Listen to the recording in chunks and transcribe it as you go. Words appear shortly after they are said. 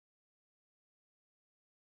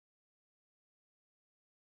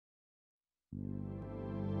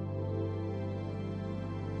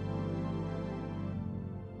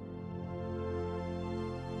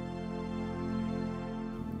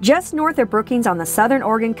Just north of Brookings on the southern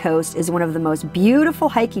Oregon coast is one of the most beautiful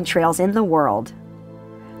hiking trails in the world.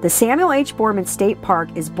 The Samuel H. Boardman State Park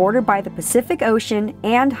is bordered by the Pacific Ocean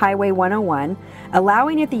and Highway 101,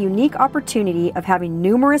 allowing it the unique opportunity of having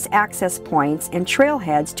numerous access points and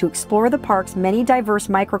trailheads to explore the park's many diverse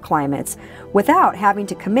microclimates without having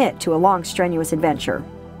to commit to a long, strenuous adventure.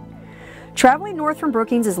 Traveling north from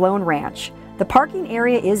Brookings is Lone Ranch. The parking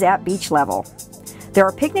area is at beach level. There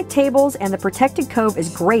are picnic tables, and the protected cove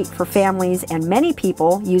is great for families, and many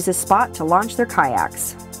people use this spot to launch their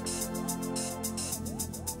kayaks.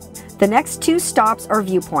 The next two stops are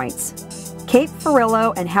viewpoints, Cape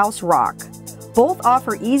Farillo and House Rock. Both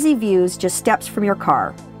offer easy views just steps from your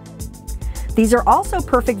car. These are also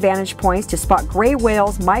perfect vantage points to spot gray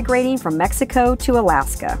whales migrating from Mexico to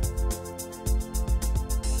Alaska.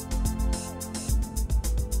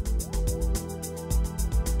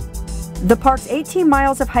 The park's 18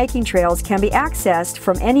 miles of hiking trails can be accessed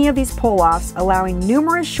from any of these pull-offs, allowing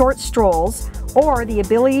numerous short strolls or the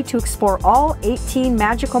ability to explore all 18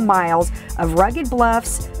 magical miles of rugged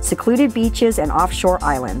bluffs, secluded beaches, and offshore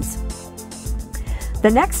islands. The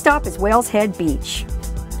next stop is Whales Head Beach.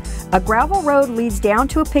 A gravel road leads down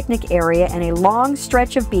to a picnic area and a long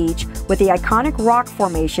stretch of beach with the iconic rock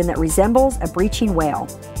formation that resembles a breaching whale.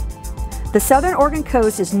 The southern Oregon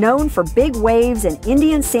coast is known for big waves, and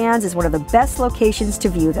Indian Sands is one of the best locations to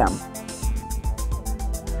view them.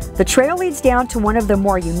 The trail leads down to one of the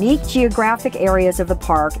more unique geographic areas of the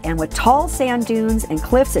park, and with tall sand dunes and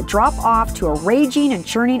cliffs that drop off to a raging and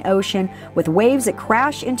churning ocean with waves that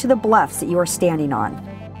crash into the bluffs that you are standing on.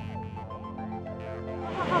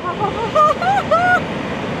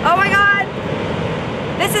 Oh my God!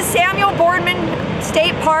 This is Samuel Boardman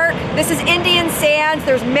State Park. This is Indian Sands.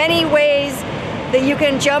 There's many ways that you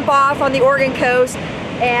can jump off on the Oregon coast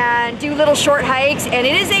and do little short hikes, and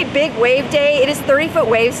it is a big wave day. It is 30-foot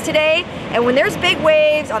waves today, and when there's big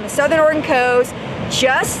waves on the southern Oregon coast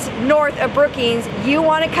just north of Brookings, you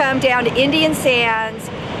want to come down to Indian Sands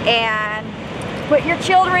and put your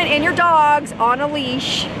children and your dogs on a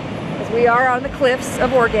leash, because we are on the cliffs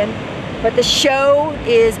of Oregon, but the show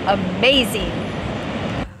is amazing.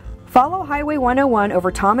 Follow Highway 101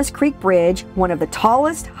 over Thomas Creek Bridge, one of the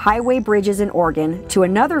tallest highway bridges in Oregon, to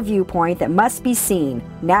another viewpoint that must be seen,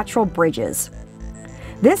 Natural Bridges.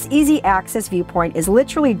 This easy access viewpoint is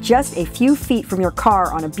literally just a few feet from your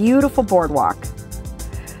car on a beautiful boardwalk.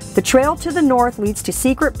 The trail to the north leads to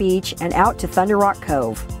Secret Beach and out to Thunder Rock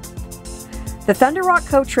Cove. The Thunder Rock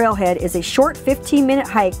Cove trailhead is a short 15-minute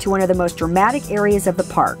hike to one of the most dramatic areas of the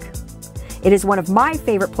park. It is one of my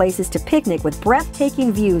favorite places to picnic, with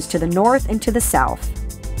breathtaking views to the north and to the south.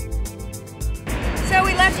 So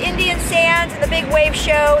we left Indian Sands and the big wave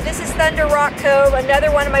show. This is Thunder Rock Cove,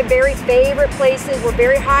 another one of my very favorite places. We're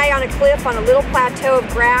very high on a cliff on a little plateau of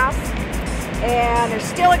grass, and there's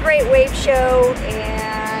still a great wave show,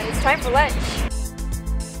 and it's time for lunch.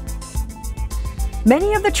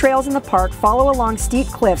 Many of the trails in the park follow along steep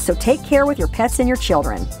cliffs, so take care with your pets and your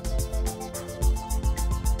children.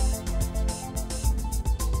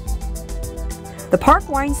 The park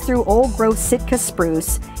winds through old-growth Sitka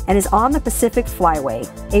spruce and is on the Pacific Flyway,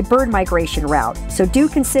 a bird migration route, so do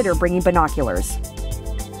consider bringing binoculars.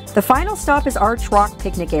 The final stop is Arch Rock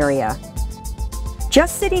Picnic Area.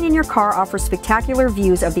 Just sitting in your car offers spectacular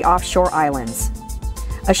views of the offshore islands.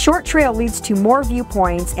 A short trail leads to more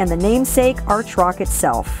viewpoints and the namesake Arch Rock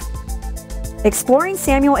itself. Exploring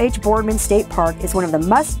Samuel H. Boardman State Park is one of the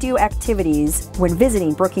must-do activities when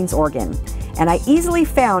visiting Brookings, Oregon, and I easily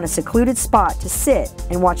found a secluded spot to sit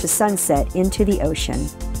and watch the sunset into the ocean.